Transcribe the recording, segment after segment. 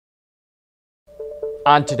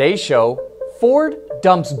On today's show, Ford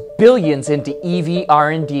dumps billions into EV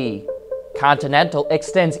R&D. Continental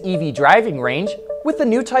extends EV driving range with a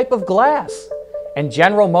new type of glass. And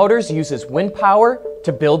General Motors uses wind power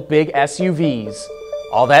to build big SUVs.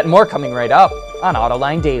 All that and more coming right up on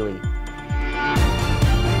Autoline Daily.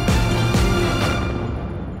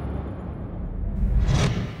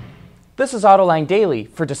 This is Autoline Daily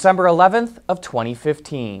for December 11th of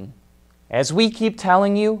 2015. As we keep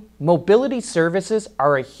telling you, mobility services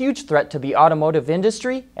are a huge threat to the automotive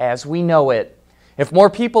industry as we know it. If more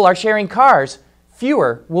people are sharing cars,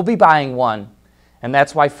 fewer will be buying one. And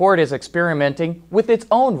that's why Ford is experimenting with its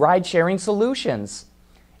own ride-sharing solutions.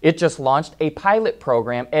 It just launched a pilot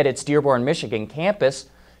program at its Dearborn, Michigan campus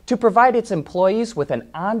to provide its employees with an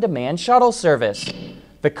on-demand shuttle service.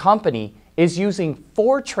 The company is using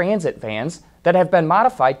 4 transit vans that have been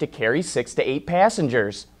modified to carry 6 to 8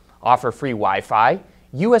 passengers, offer free Wi-Fi,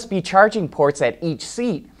 USB charging ports at each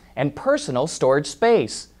seat, and personal storage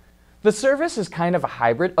space. The service is kind of a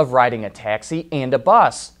hybrid of riding a taxi and a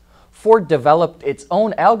bus. Ford developed its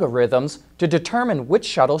own algorithms to determine which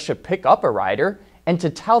shuttle should pick up a rider and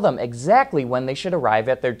to tell them exactly when they should arrive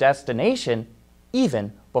at their destination,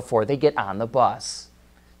 even before they get on the bus.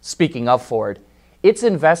 Speaking of Ford, it's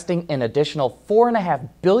investing an additional $4.5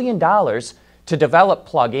 billion to develop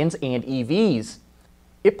plug-ins and EVs.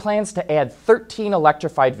 It plans to add 13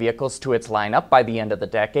 electrified vehicles to its lineup by the end of the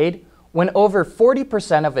decade, when over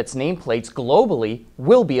 40% of its nameplates globally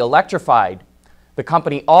will be electrified. The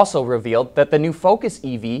company also revealed that the new Focus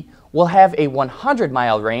EV will have a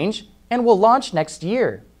 100-mile range and will launch next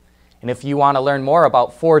year. And if you want to learn more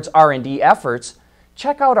about Ford's R&D efforts,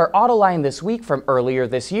 check out our Autoline This Week from earlier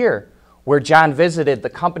this year, where John visited the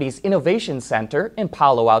company's Innovation Center in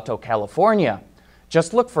Palo Alto, California.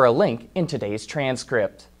 Just look for a link in today's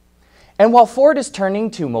transcript. And while Ford is turning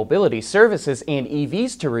to mobility services and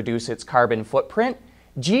EVs to reduce its carbon footprint,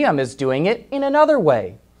 GM is doing it in another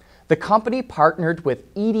way. The company partnered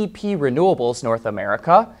with EDP Renewables North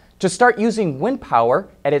America to start using wind power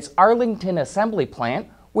at its Arlington assembly plant,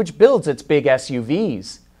 which builds its big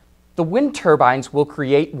SUVs. The wind turbines will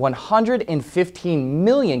create 115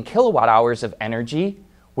 million kilowatt hours of energy,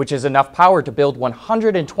 which is enough power to build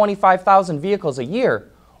 125,000 vehicles a year,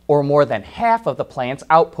 or more than half of the plant's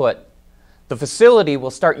output. The facility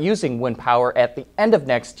will start using wind power at the end of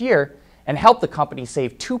next year and help the company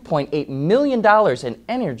save $2.8 million in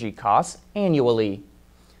energy costs annually.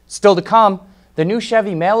 Still to come, the new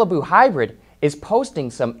Chevy Malibu hybrid is posting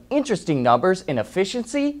some interesting numbers in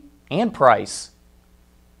efficiency and price.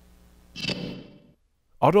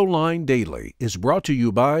 Autoline Daily is brought to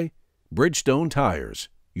you by Bridgestone Tires,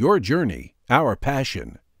 your journey, our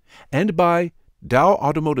passion, and by Dow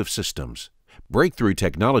Automotive Systems, breakthrough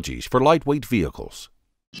technologies for lightweight vehicles.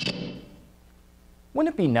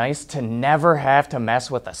 Wouldn't it be nice to never have to mess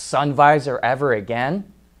with a sun visor ever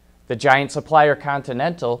again? The giant supplier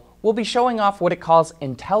Continental will be showing off what it calls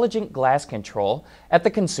intelligent glass control at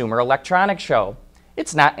the Consumer Electronics Show.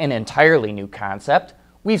 It's not an entirely new concept.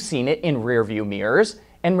 We've seen it in rearview mirrors,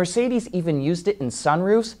 and Mercedes even used it in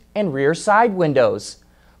sunroofs and rear side windows.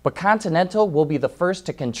 But Continental will be the first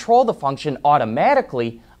to control the function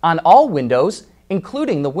automatically on all windows,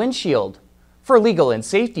 including the windshield. For legal and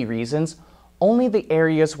safety reasons, only the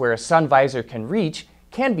areas where a sun visor can reach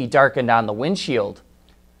can be darkened on the windshield.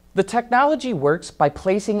 The technology works by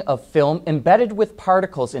placing a film embedded with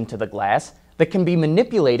particles into the glass that can be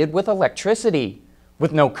manipulated with electricity.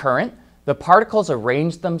 With no current, the particles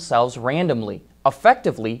arrange themselves randomly,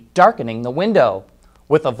 effectively darkening the window.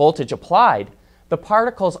 With a voltage applied, the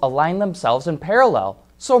particles align themselves in parallel,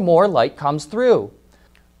 so more light comes through.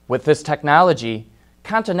 With this technology,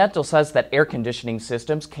 Continental says that air conditioning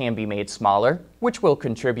systems can be made smaller, which will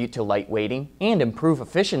contribute to lightweighting and improve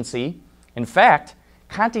efficiency. In fact,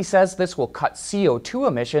 Conti says this will cut CO2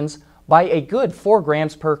 emissions by a good 4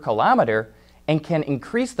 grams per kilometer and can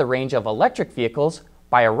increase the range of electric vehicles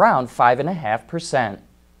by around 5.5%.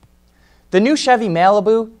 The new Chevy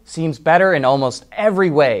Malibu seems better in almost every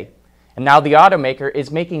way, and now the automaker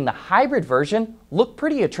is making the hybrid version look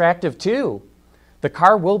pretty attractive too. The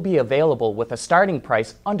car will be available with a starting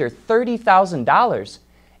price under $30,000,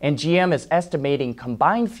 and GM is estimating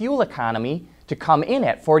combined fuel economy to come in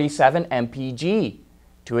at 47 mpg.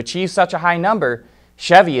 To achieve such a high number,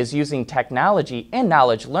 Chevy is using technology and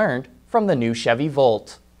knowledge learned from the new Chevy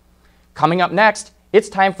Volt. Coming up next, it's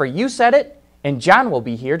time for You Said It, and John will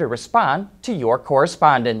be here to respond to your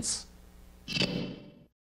correspondence.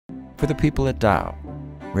 For the people at Dow,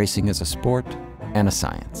 racing is a sport and a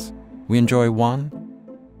science. We enjoy one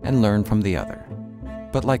and learn from the other.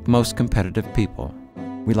 But like most competitive people,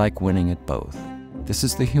 we like winning at both. This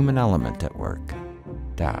is the human element at work.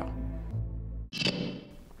 Dow.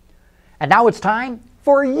 And now it's time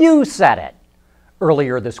for You Said It.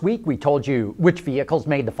 Earlier this week, we told you which vehicles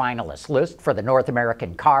made the finalist list for the North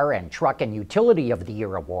American Car and Truck and Utility of the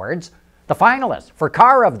Year awards. The finalists for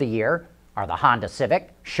Car of the Year are the Honda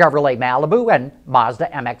Civic, Chevrolet Malibu, and Mazda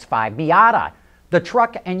MX-5 Miata. The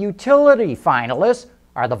Truck and Utility finalists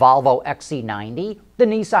are the Volvo XC90, the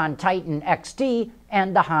Nissan Titan XT,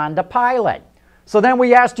 and the Honda Pilot. So then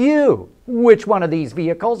we asked you which one of these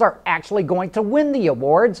vehicles are actually going to win the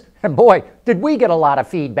awards, and boy, did we get a lot of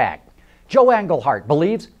feedback. Joe Englehart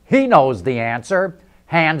believes he knows the answer.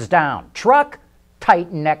 Hands down, Truck,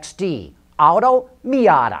 Titan XT, Auto,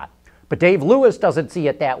 Miata. But Dave Lewis doesn't see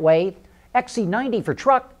it that way. XC90 for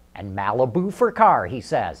Truck and Malibu for Car, he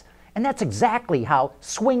says. And that's exactly how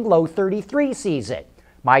Swing Low 33 sees it.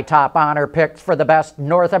 My top honor picked for the best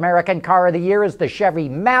North American Car of the Year is the Chevy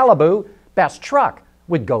Malibu. Best truck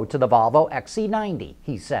would go to the Volvo XC90,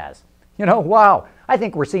 he says. You know, wow, I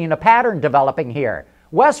think we're seeing a pattern developing here.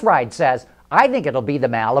 Westride says, I think it'll be the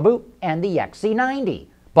Malibu and the XC90.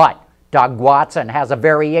 But Doug Watson has a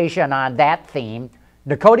variation on that theme.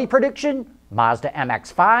 NACTOY prediction, Mazda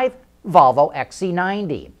MX-5, Volvo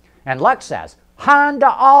XC90. And Lex says,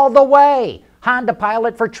 Honda all the way. Honda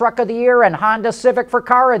Pilot for Truck of the Year and Honda Civic for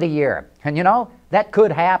Car of the Year. And you know, that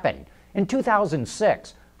could happen. In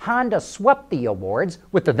 2006, Honda swept the awards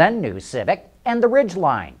with the then new Civic and the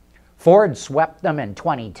Ridgeline. Ford swept them in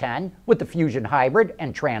 2010 with the Fusion Hybrid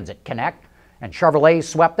and Transit Connect, and Chevrolet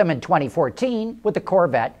swept them in 2014 with the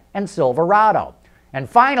Corvette and Silverado. And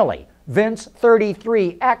finally, Vince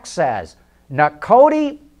 33X says,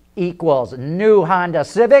 NACTOY equals new Honda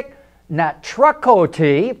Civic,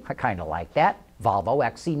 NACTOY, I kind of like that, Volvo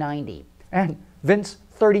XC90. And Vince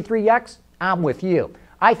 33X, I'm with you.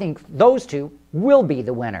 I think those two will be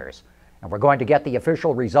the winners. And we're going to get the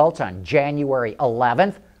official results on January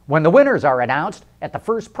 11th when the winners are announced at the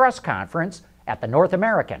first press conference at the North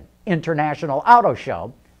American International Auto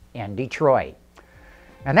Show in Detroit.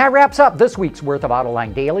 And that wraps up this week's worth of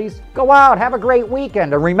Autoline Dailies. Go out, have a great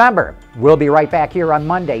weekend, and remember, we'll be right back here on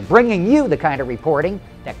Monday bringing you the kind of reporting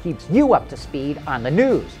that keeps you up to speed on the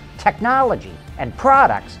news, technology, and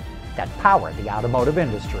products that power the automotive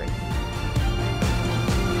industry.